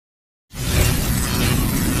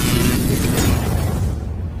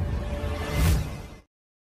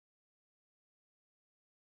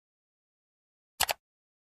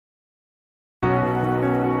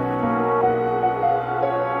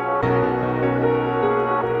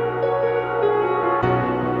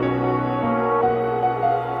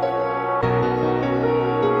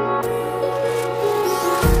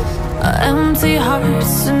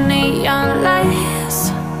hearts and neon lights.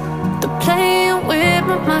 They're playing with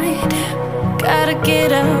my mind. Gotta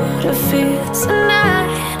get out of here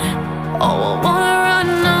tonight. Oh, I wanna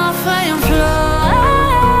run off and fly.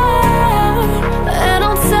 And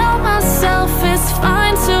I'll tell myself it's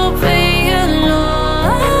fine to be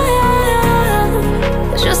alone,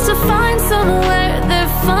 just to find somewhere that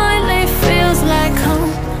finally feels like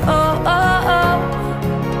home. Oh, oh, oh.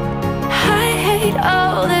 I hate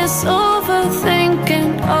all this overthinking.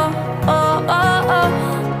 Oh, oh, oh, oh.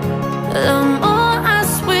 The more I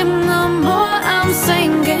swim, the more I'm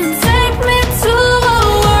sinking. Take me to a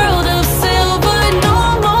world of silver. No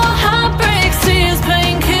more heartbreaks, tears,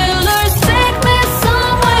 painkillers. Take me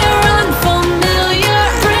somewhere unfamiliar.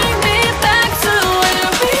 Bring me back to where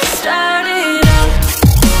we started out.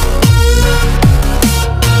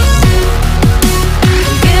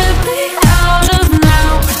 Get me out of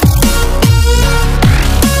now,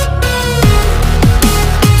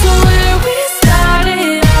 to where we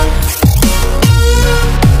started out.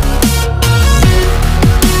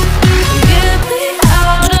 Get me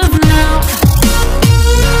out of now,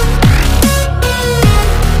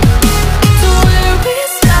 to where we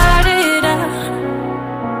started out.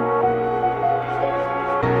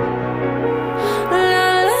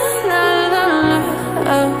 La la la la la,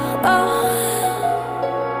 oh, oh.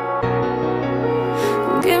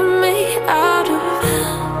 Get me out of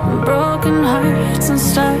broken hearts and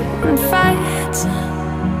starting fights,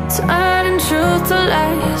 turning truth to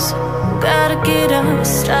lies. Gotta get up,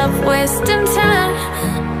 stop wasting time.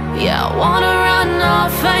 Yeah, I wanna run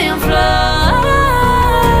off and fly.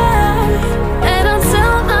 And I'll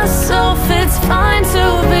tell myself it's fine to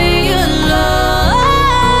be alone,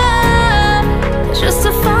 just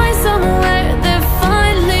to find somewhere that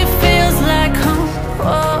finally feels like home.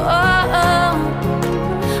 Oh, oh, oh.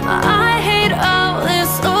 I hate all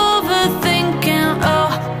this overthinking.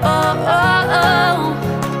 Oh, oh, oh, oh.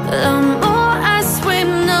 The more I swim,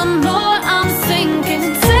 the more I'm sinking.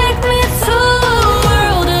 Take me to a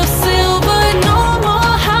world of silver. No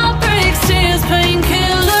more heartbreaks, tears, pain.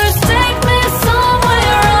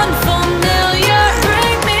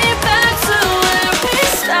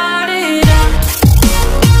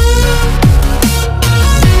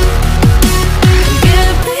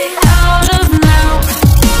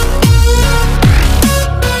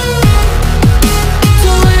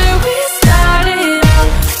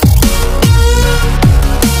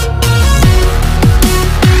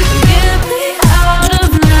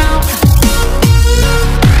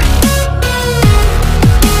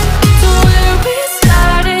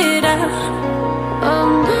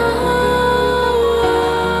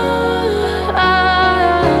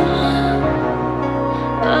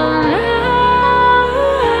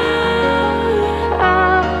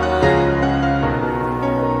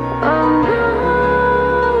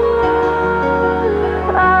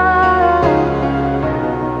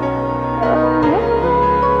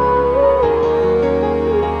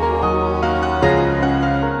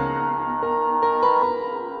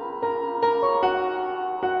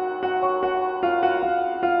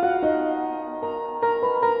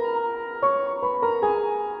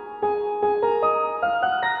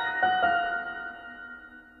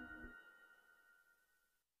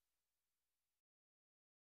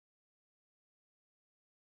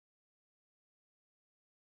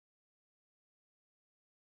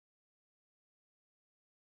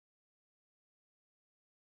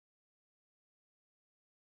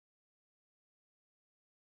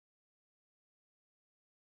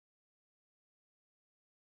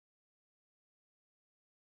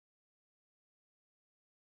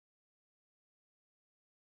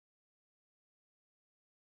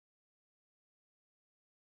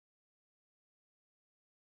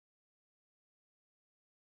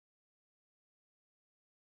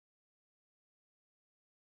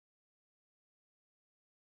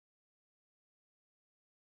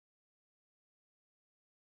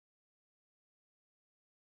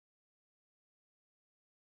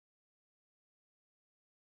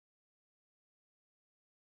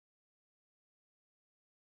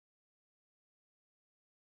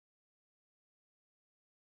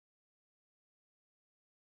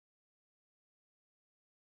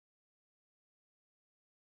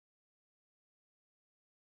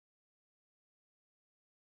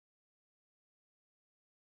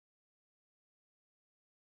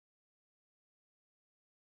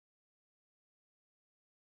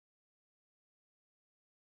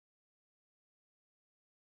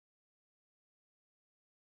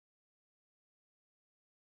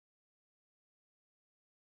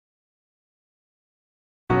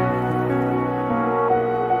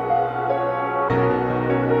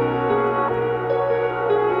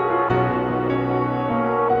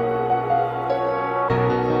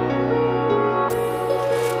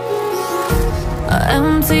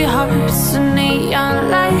 Empty hearts and neon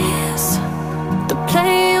lights, they're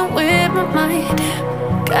playing with my mind.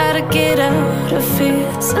 Gotta get out of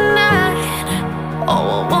here tonight. Oh, I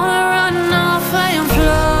wanna run off and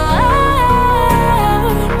fly,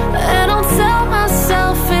 and I'll tell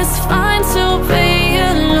myself it's fine to be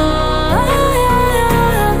alone,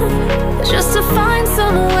 just to find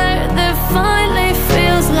somewhere that finally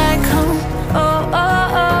feels like home. Oh,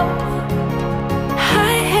 oh, oh. I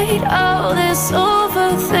hate all this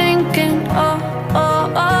overthinking. Oh, oh,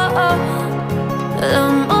 oh, oh. The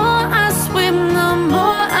more I swim, the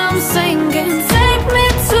more I'm sinking. Take me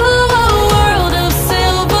to a world of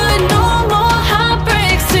silver. No more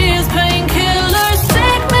heartbreaks, tears, painkillers.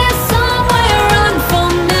 Take me somewhere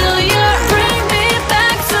unfamiliar. Bring me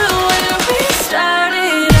back to where we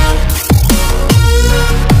started out.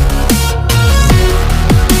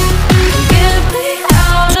 Get me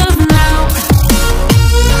out of now,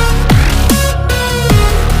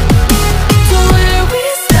 to where we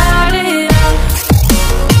started out.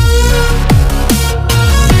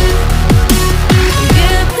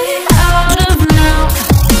 Get me out of now,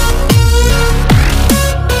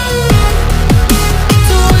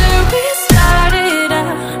 to where we started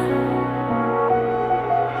out.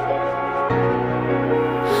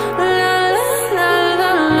 La la la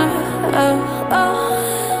la la, oh, oh.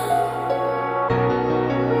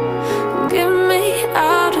 Get me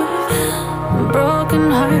out of broken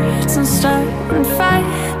hearts and starting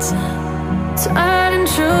fights, turning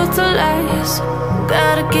truth to lies.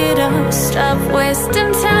 Gotta get up, stop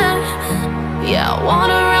wasting time. Yeah, I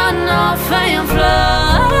wanna run off and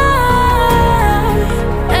fly,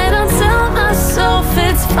 and I'll tell myself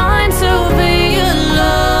it's fine to be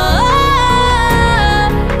alone,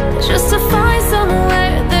 just to find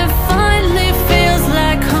somewhere that finally feels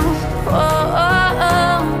like home. Oh, oh,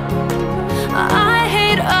 oh. I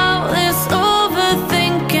hate all this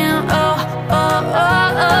overthinking. Oh, oh,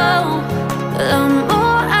 oh, oh. The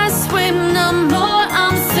more I swim, the more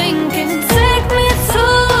I'm sinking. Take me to a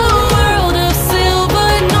world of silver.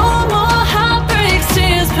 No more heartbreaks,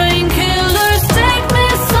 tears, painkillers. Take me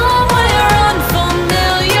somewhere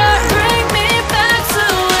unfamiliar. Bring me back to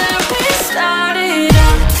where we started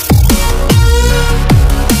out.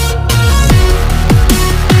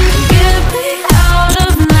 Get me out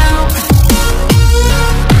of now,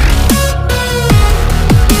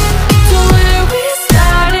 to where we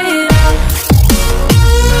started out.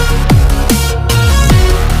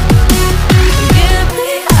 Get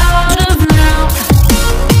me out of now,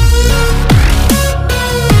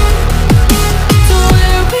 to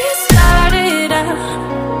where we started out.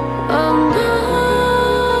 Oh, no.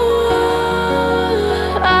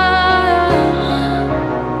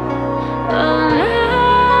 Oh, no.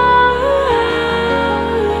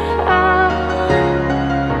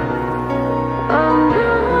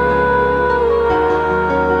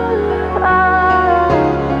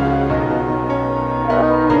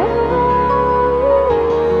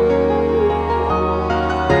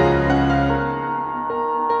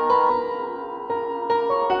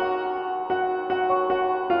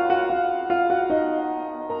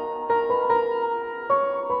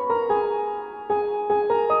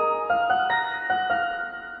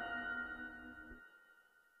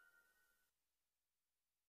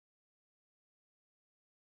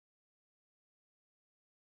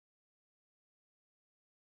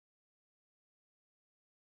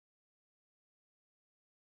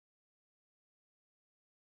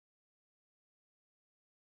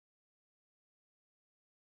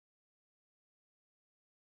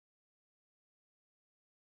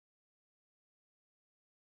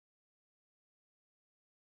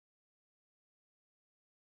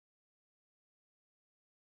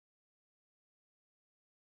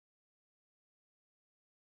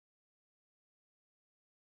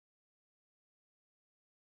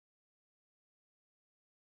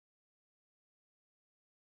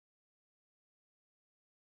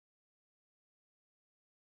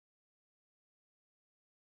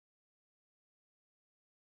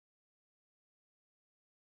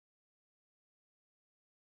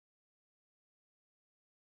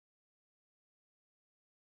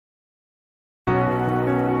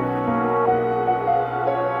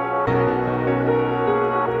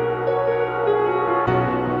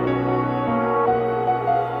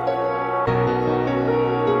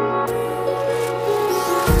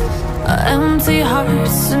 Empty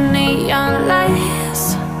hearts and neon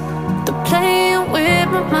lights, they're playing with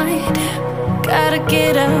my mind. Gotta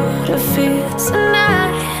get out of here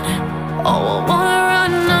tonight. Oh, I wanna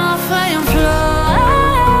run off and fly,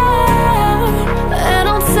 and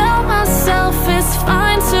I'll tell myself it's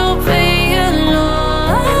fine to be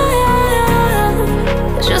alone,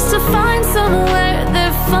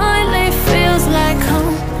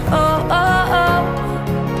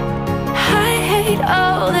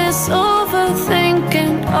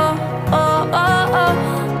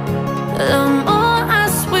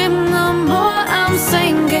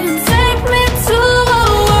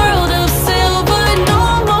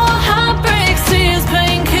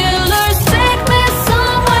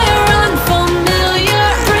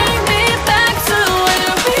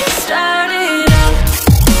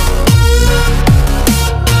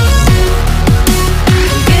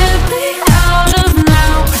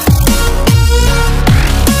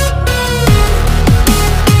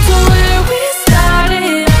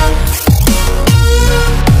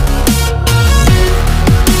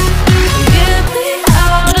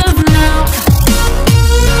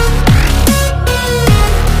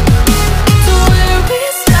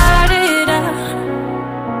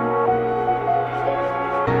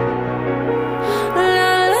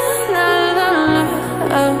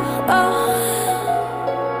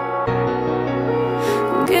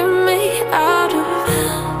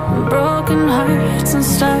 and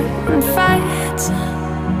starting fights,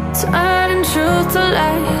 turning truth to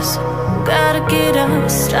lies. Gotta get up,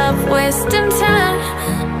 stop wasting time.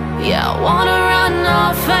 Yeah, I wanna run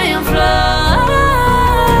off and fly.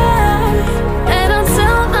 And I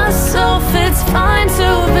tell myself it's fine to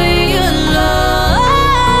be